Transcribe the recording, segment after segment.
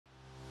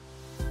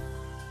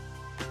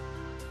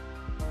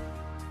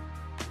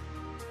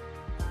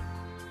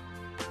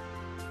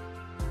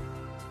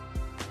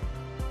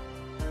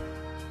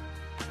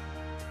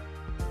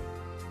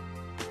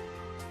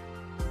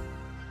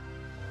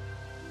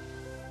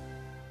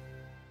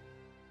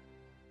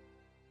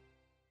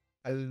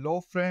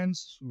Hello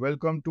friends,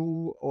 welcome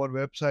to our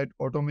website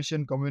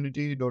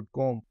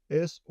automationcommunity.com.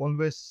 As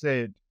always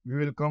said, we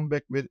will come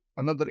back with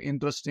another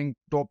interesting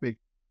topic.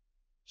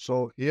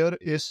 So here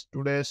is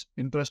today's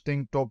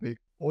interesting topic,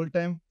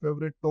 all-time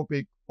favorite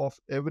topic of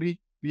every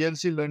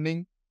PLC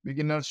learning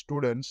beginner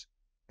students,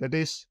 that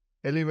is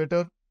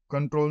elevator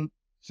control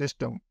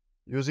system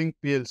using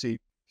PLC.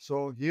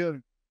 So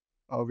here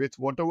with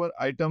whatever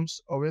items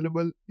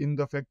available in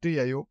the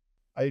factory IO,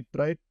 I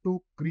tried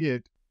to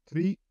create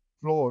 3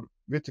 floor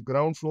with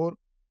ground floor,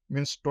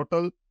 means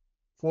total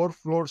 4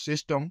 floor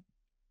system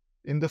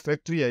in the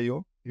factory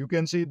IO. You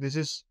can see this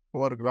is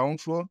our ground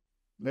floor.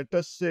 Let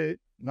us say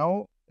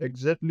now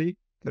exactly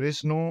there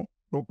is no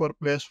proper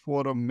place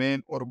for a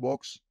main or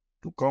box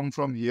to come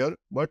from here,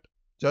 but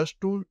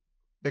just to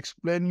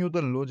explain you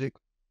the logic,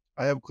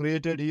 I have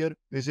created here,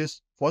 this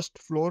is first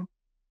floor,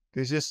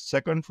 this is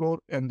second floor,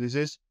 and this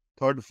is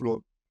third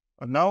floor.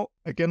 Now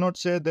I cannot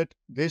say that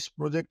this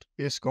project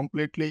is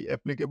completely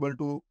applicable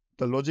to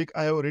the logic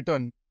I have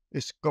written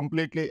is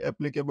completely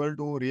applicable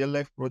to real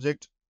life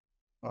project.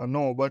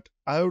 No, but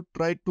I have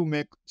tried to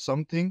make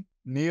something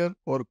near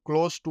or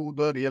close to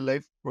the real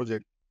life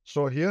project.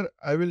 So here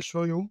I will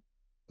show you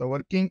the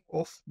working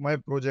of my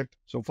project.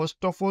 So first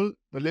of all,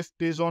 the lift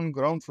is on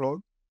ground floor.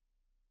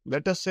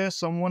 Let us say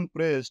someone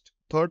pressed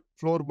third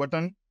floor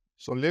button.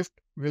 So lift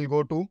will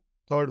go to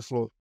third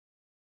floor.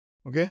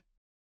 Okay.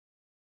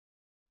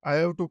 I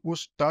have to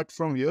push start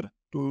from here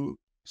to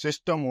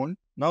system on.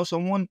 Now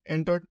someone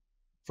entered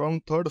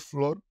from third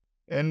floor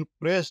and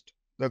pressed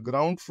the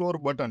ground floor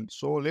button.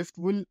 So lift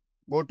will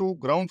go to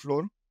ground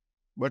floor.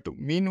 But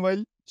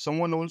meanwhile,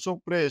 someone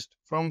also pressed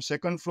from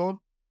second floor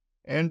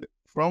and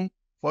from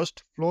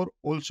first floor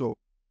also.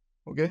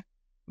 Okay,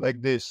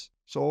 like this.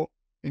 So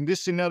in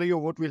this scenario,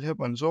 what will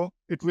happen? So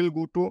it will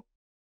go to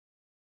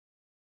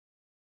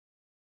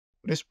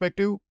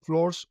respective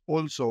floors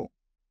also.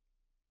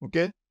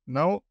 Okay,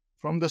 now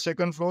from the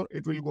second floor,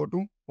 it will go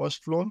to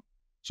first floor.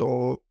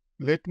 So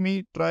let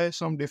me try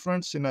some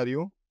different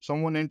scenario.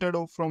 Someone entered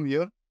from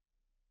here,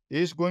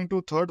 is going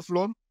to third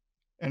floor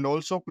and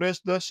also press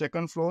the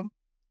second floor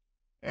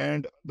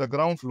and the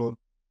ground floor.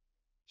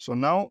 So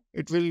now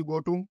it will go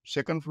to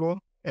second floor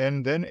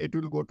and then it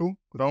will go to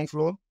ground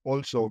floor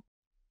also. You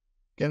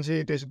can see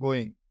it is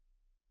going.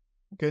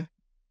 Okay.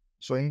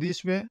 So in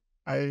this way,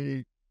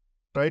 I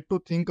tried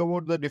to think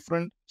about the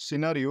different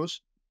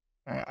scenarios.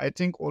 I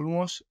think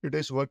almost it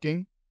is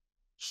working.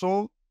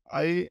 So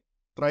I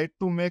tried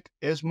to make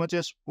as much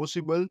as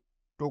possible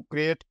to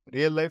create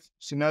real life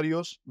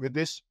scenarios with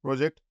this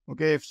project.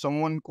 Okay, if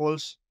someone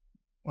calls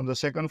on the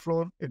second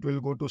floor, it will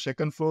go to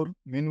second floor.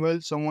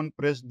 Meanwhile, someone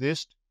press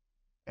this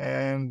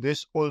and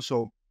this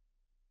also.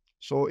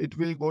 So it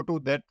will go to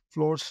that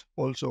floors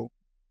also.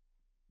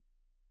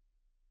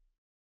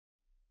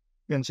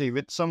 You can see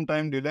with some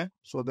time delay,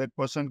 so that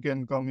person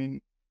can come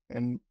in.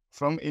 And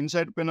from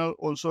inside panel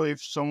also,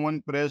 if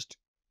someone pressed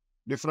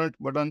different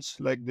buttons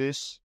like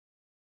this,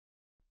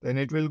 then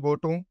it will go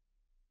to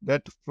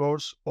that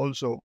floors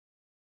also.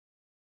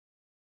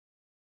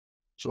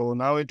 So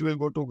now it will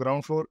go to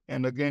ground floor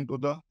and again to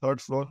the third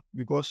floor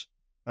because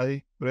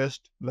I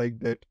pressed like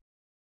that.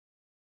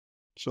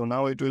 So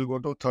now it will go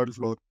to third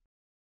floor.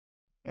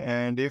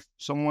 And if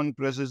someone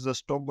presses the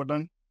stop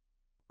button,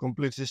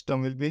 complete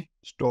system will be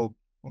stopped.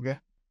 Okay.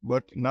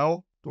 But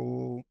now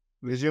to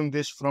resume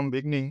this from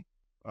beginning,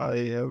 I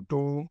have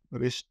to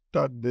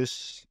restart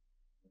this.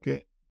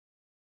 Okay.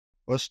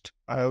 First,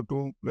 I have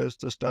to press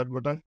the start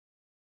button.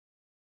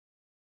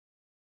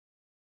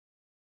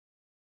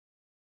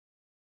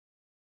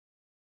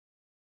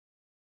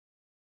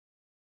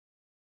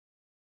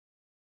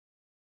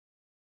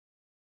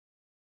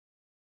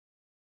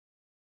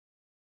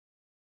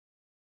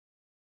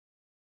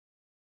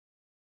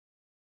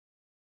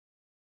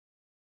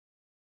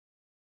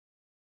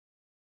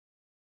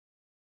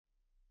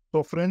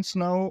 So friends,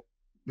 now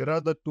there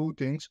are the two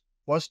things.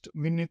 First,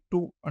 we need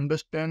to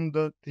understand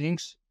the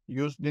things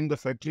used in the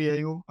factory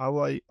IO, how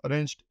I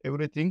arranged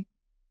everything.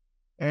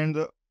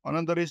 And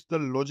another is the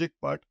logic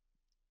part.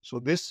 So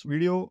this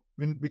video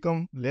will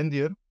become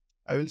lengthier.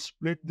 I will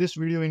split this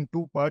video in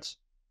 2 parts.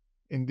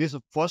 In this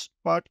first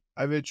part,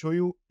 I will show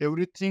you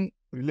everything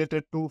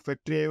related to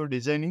factory IO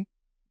designing.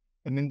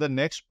 And in the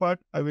next part,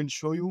 I will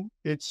show you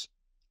its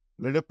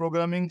ladder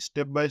programming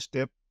step by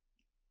step.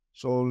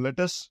 So let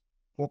us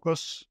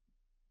focus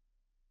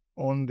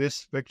on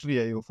this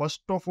factory IO.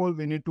 First of all,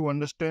 we need to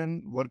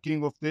understand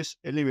working of this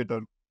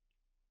elevator.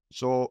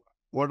 So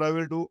what I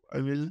will do, I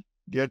will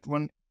get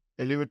one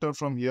elevator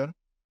from here.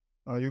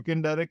 You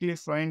can directly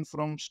find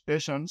from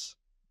stations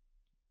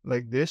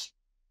like this,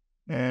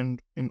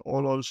 and in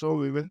all also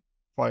we will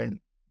find.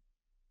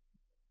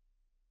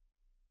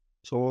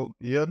 So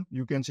here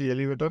you can see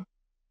elevator.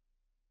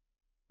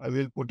 I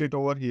will put it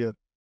over here.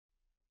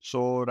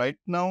 So right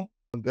now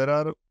there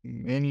are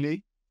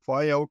mainly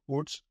 5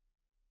 outputs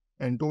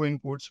and 2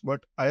 inputs, but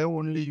I have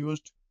only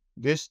used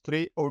these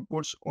 3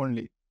 outputs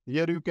only.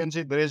 Here you can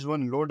see there is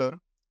one loader.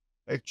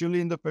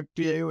 Actually in the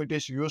factory IO it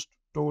is used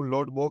to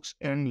load box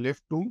and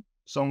lift to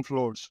some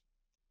floors.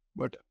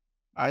 but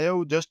I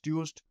have just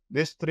used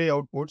these three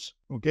outputs.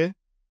 Okay,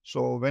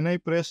 so when I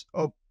press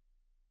up,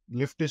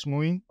 lift is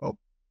moving up.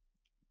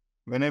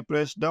 When I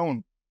press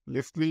down,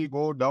 lift will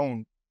go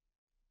down.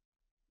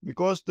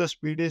 Because the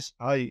speed is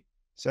high,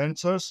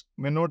 sensors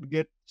may not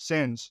get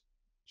sense.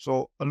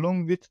 So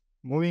along with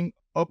moving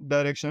up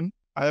direction,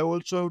 I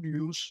also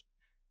use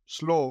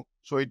slow,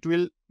 so it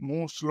will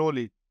move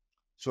slowly.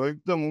 So if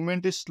the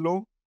movement is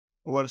slow,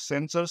 our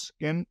sensors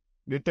can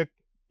detect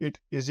it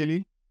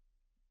easily.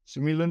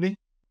 Similarly,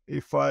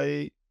 if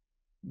I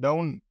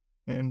down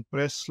and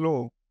press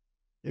slow,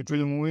 it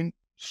will move in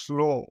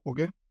slow.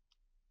 Okay.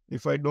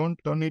 If I don't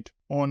turn it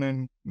on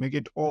and make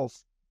it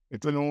off,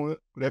 it will move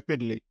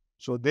rapidly.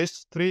 So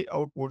these three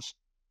outputs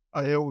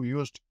I have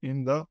used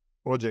in the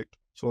project.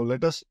 So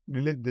let us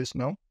delete this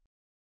now.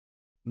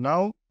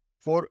 Now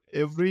for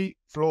every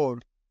floor,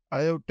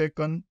 I have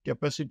taken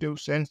capacitive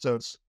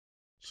sensors.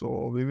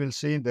 So we will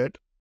see that.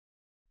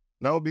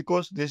 Now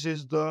because this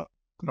is the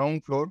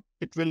ground floor,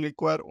 it will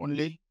require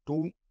only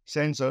two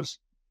sensors.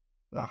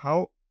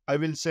 How I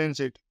will sense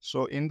it?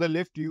 So in the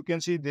lift, you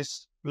can see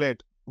this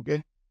plate.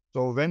 Okay.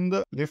 So when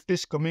the lift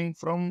is coming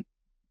from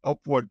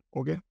upward,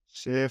 okay,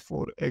 say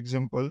for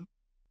example,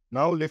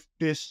 now lift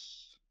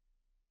is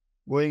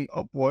going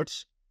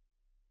upwards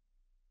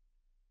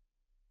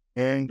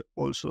and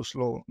also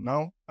slow.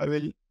 Now I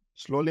will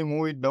slowly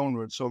move it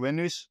downward. So when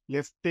this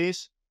lift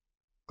is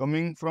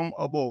coming from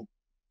above,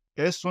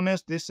 as soon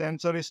as this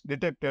sensor is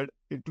detected,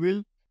 it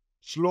will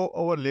slow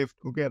our lift.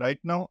 Okay, right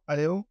now I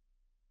have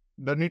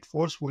done it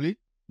forcefully,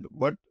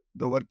 but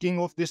the working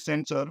of this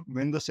sensor,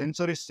 when the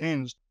sensor is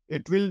sensed,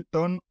 it will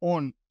turn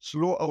on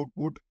slow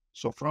output.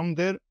 So from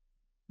there,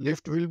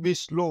 lift will be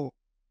slow.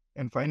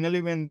 And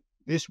finally, when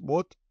this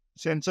both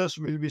sensors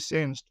will be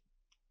sensed,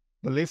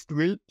 the lift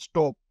will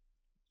stop.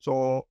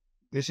 So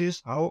this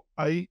is how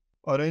I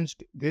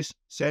arranged these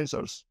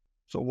sensors.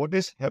 So what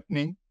is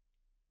happening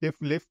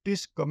if lift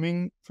is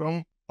coming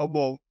from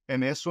above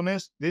and as soon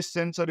as this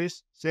sensor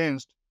is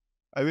sensed,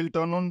 I will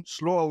turn on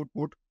slow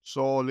output.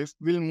 So lift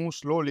will move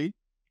slowly.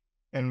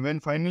 And when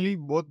finally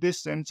both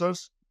these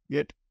sensors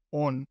get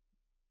on,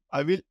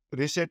 I will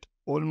reset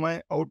all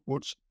my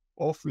outputs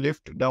of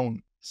lift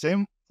down.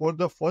 Same for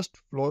the first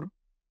floor.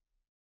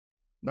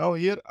 Now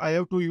here I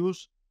have to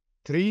use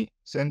three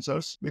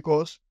sensors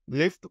because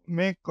lift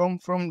may come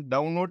from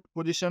downward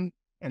position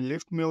and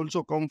lift may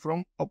also come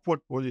from upward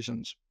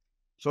positions.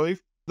 So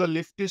if the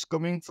lift is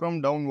coming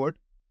from downward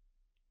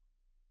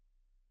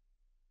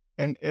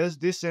and as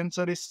this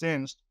sensor is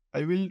sensed,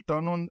 I will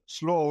turn on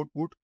slow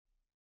output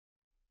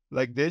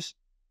like this.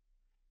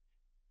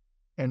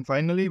 And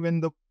finally,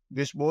 when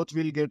this both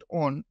will get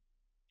on,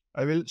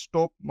 I will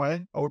stop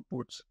my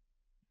outputs.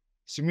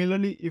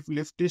 Similarly, if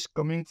lift is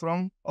coming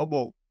from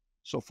above,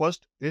 so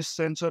first this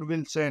sensor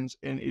will sense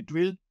and it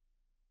will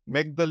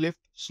make the lift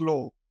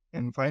slow.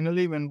 And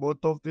finally, when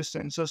both of these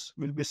sensors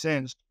will be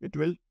sensed, it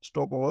will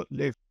stop our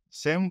lift.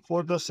 Same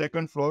for the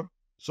second floor.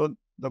 So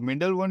the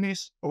middle one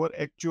is our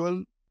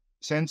actual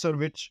sensor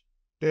which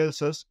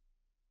tells us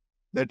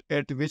that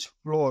at which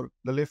floor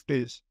the lift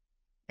is.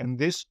 And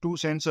these two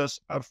sensors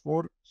are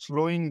for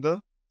slowing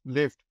the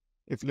lift.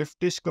 If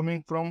lift is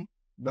coming from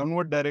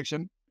downward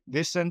direction,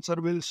 this sensor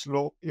will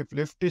slow. If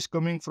lift is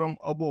coming from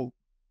above,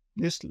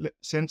 this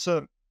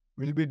sensor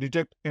will be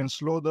detect and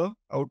slow the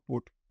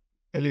output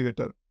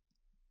elevator.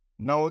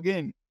 Now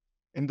again,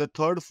 in the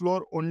third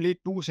floor, only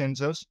two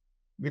sensors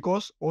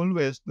because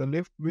always the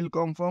lift will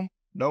come from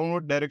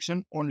downward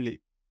direction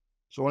only.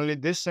 So only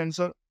this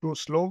sensor to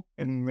slow,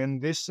 and when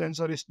this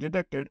sensor is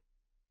detected,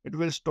 it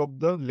will stop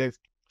the lift.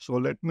 So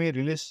let me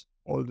release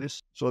all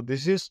this. So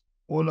this is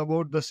all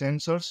about the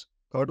sensors,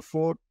 third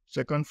floor,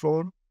 second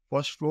floor,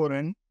 first floor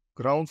and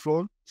ground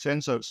floor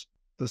sensors.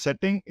 The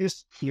setting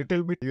is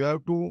little bit, you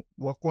have to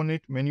work on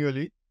it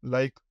manually.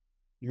 Like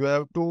you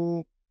have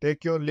to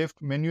take your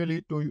lift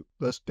manually to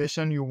the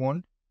station you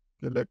want.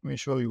 Okay, let me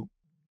show you.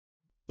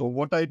 So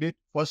what I did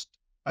first,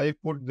 I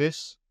put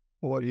this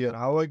over here.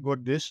 How I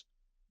got this,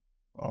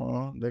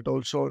 that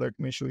also let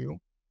me show you.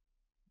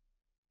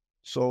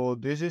 So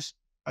this is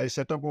I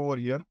set up over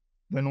here.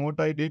 Then what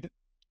I did,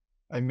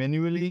 I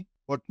manually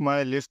put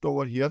my lift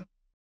over here.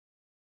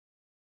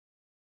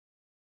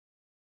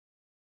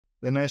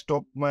 Then I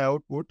stopped my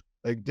output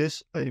like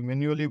this. I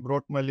manually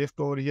brought my lift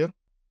over here.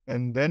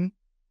 And then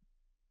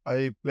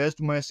I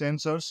placed my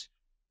sensors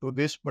to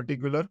this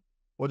particular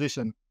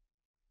position.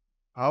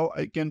 How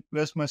I can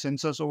place my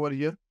sensors over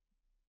here?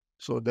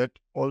 So that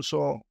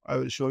also I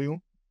will show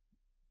you.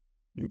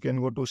 You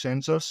can go to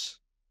sensors,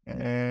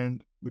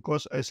 and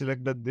because I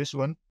selected this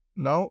one,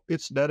 now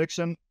its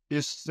direction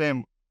is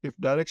same. If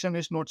direction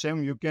is not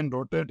same, you can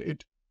rotate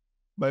it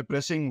by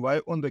pressing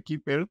Y on the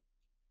keypad.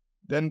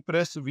 Then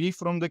press V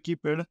from the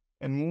keypad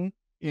and move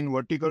in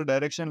vertical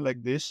direction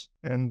like this,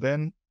 and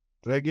then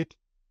drag it.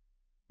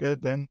 Okay,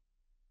 then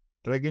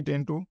drag it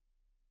into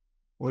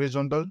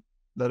horizontal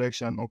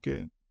direction.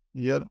 Okay,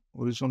 here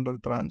horizontal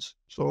trans.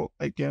 So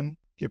I can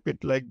keep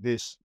it like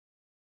this.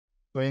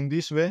 So in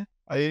this way,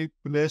 I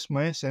place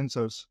my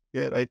sensors.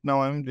 Okay, right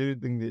now I'm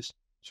deleting this.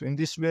 So in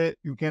this way,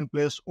 you can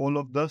place all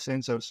of the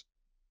sensors.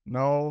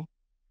 Now,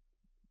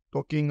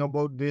 talking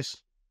about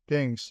these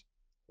things,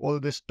 all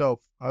this stuff,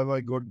 how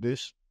I got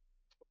this.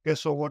 Okay,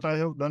 so what I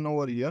have done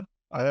over here,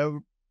 I have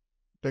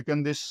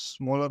taken this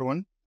smaller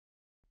one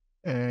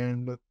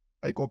and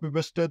I copy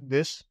pasted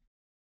this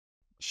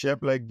shape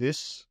like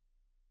this.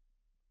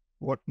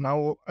 What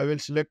now I will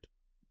select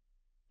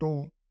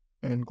 2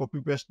 and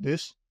copy paste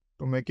this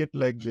to make it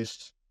like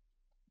this.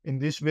 In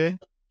this way,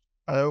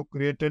 I have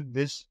created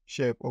this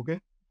shape. Okay.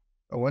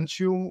 Once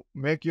you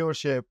make your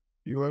shape,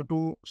 you have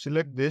to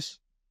select this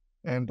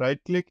and right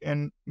click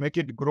and make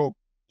it group.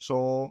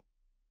 So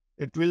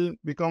it will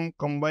become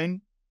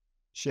combined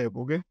shape.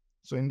 Okay.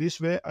 So in this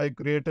way, I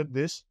created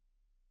this.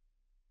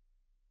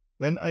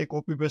 Then I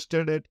copy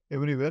pasted it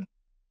everywhere.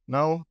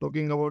 Now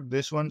talking about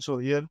this one. So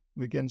here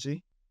we can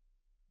see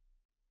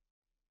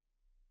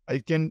I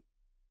can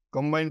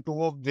combine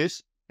 2 of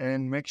this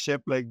and make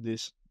shape like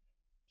this.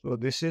 So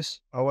this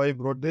is how I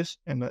brought this,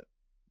 and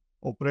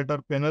operator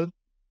panel.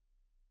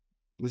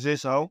 This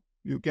is how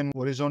you can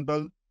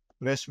horizontal,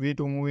 press V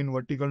to move in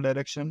vertical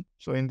direction.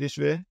 So in this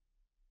way,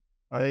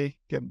 I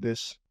kept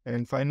this.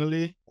 And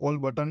finally, all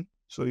button.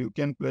 So you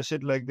can place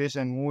it like this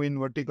and move in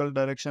vertical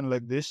direction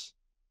like this.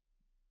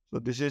 So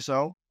this is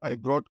how I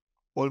brought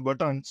all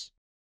buttons.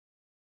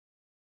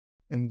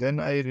 And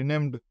then I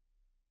renamed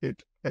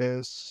it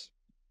as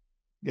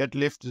get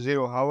lift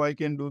 0. How I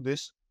can do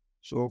this?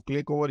 So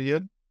click over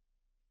here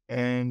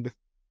and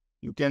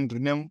you can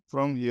rename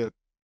from here.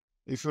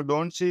 If you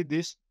don't see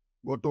this,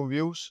 go to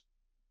views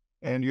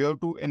and you have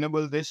to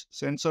enable this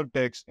sensor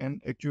tags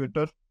and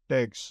actuator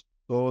tags.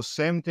 So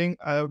same thing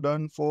I have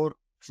done for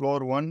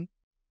floor 1,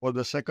 for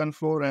the second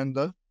floor and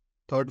the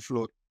third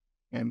floor.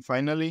 And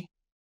finally,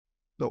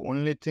 the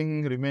only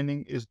thing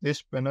remaining is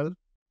this panel.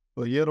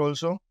 So here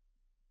also,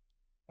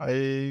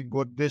 I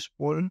got this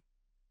pole,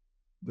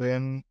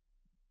 then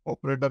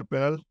operator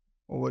panel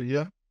over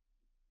here.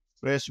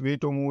 Press V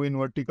to move in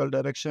vertical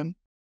direction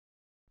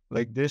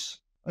like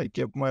this. I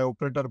kept my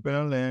operator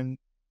panel and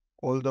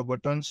all the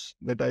buttons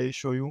that I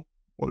show you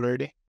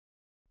already.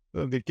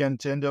 So we can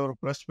change our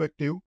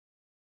perspective.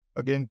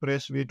 Again,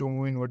 press V to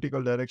move in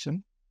vertical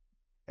direction.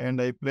 And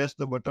I place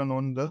the button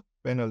on the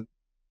panel.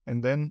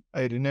 And then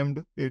I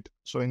renamed it.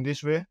 So in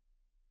this way,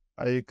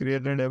 I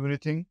created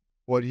everything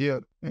for here.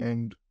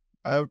 And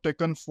I have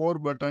taken 4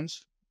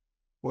 buttons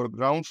for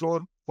ground floor,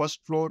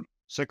 first floor,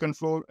 second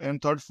floor,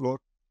 and third floor.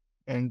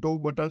 And 2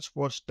 buttons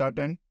for start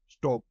and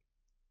stop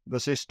the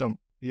system.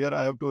 Here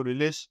I have to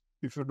release.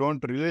 If you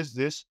don't release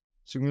this,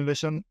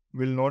 simulation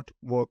will not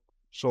work.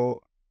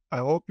 So I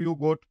hope you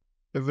got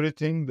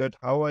everything that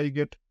how I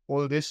get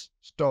all this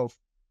stuff.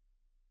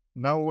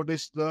 Now what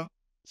is the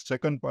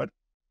second part?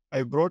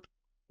 I brought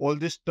all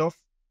this stuff,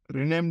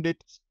 renamed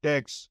it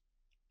tags.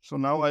 So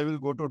now I will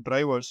go to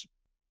drivers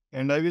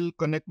and I will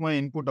connect my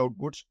input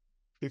outputs.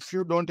 If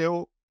you don't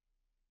have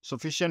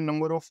sufficient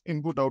number of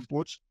input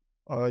outputs,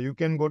 you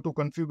can go to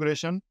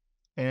configuration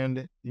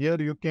and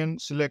here you can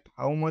select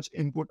how much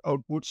input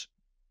outputs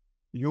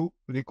you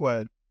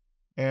require.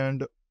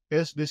 And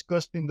as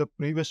discussed in the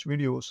previous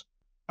videos,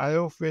 I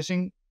have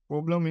facing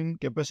problem in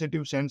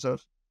capacitive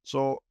sensors.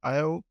 So I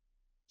have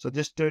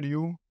suggested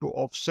you to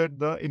offset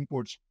the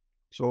inputs.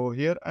 So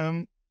here I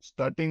am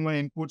starting my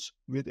inputs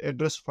with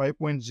address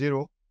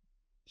 5.0.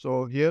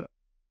 So here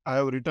I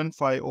have written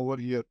 5 over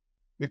here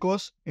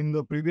because in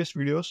the previous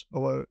videos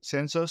our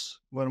sensors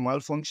were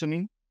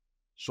malfunctioning.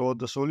 So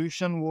the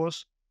solution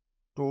was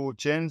to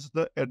change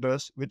the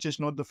address, which is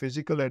not the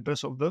physical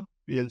address of the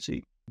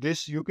PLC.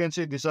 This you can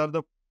see these are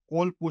the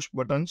all push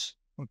buttons.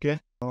 Okay,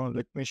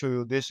 let me show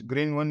you this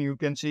green one. You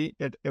can see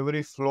at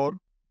every floor.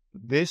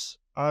 These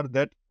are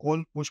that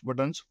all push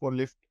buttons for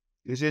lift.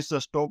 This is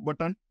the stop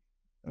button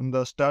and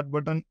the start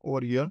button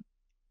over here.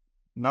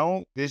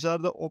 Now these are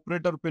the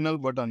operator panel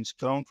buttons: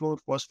 ground floor,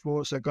 first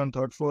floor, second,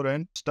 third floor,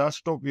 and start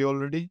stop we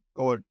already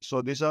covered.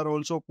 So these are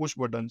also push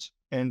buttons.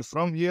 And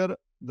from here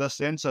the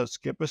sensors,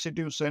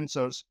 capacitive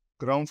sensors,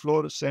 ground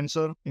floor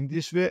sensor. In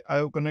this way I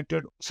have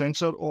connected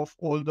sensor of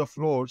all the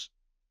floors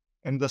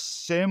and the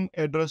same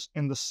address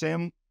and the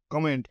same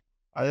comment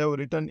I have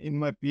written in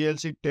my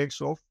PLC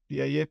tags of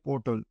TIA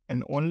portal.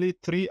 And only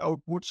 3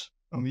 outputs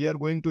we are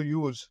going to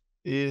use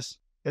is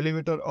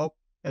elevator up,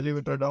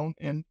 elevator down,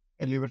 and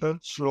elevator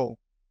slow.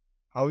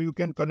 How you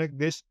can connect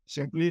this?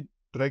 Simply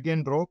drag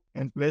and drop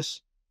and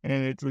place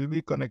and it will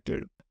be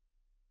connected.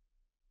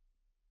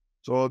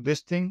 So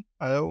this thing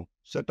I have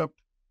set up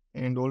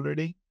and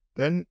already.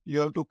 Then you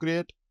have to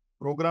create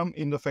program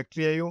in the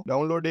factory IO,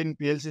 download in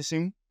PLC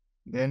Sim,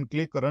 then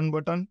click run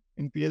button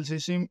in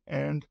PLC Sim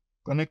and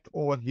connect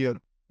over here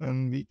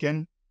and we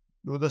can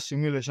do the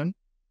simulation.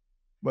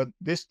 But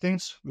these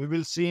things we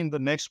will see in the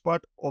next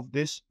part of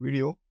this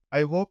video.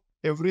 I hope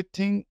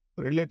everything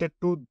related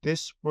to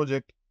this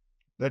project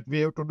that we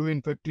have to do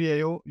in factory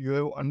IO, you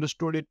have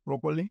understood it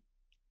properly.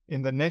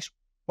 In the next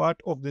part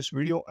of this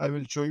video, I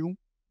will show you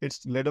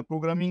its ladder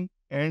programming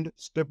and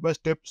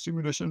step-by-step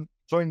simulation.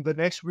 So in the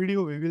next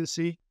video, we will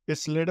see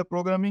its ladder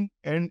programming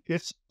and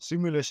its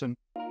simulation.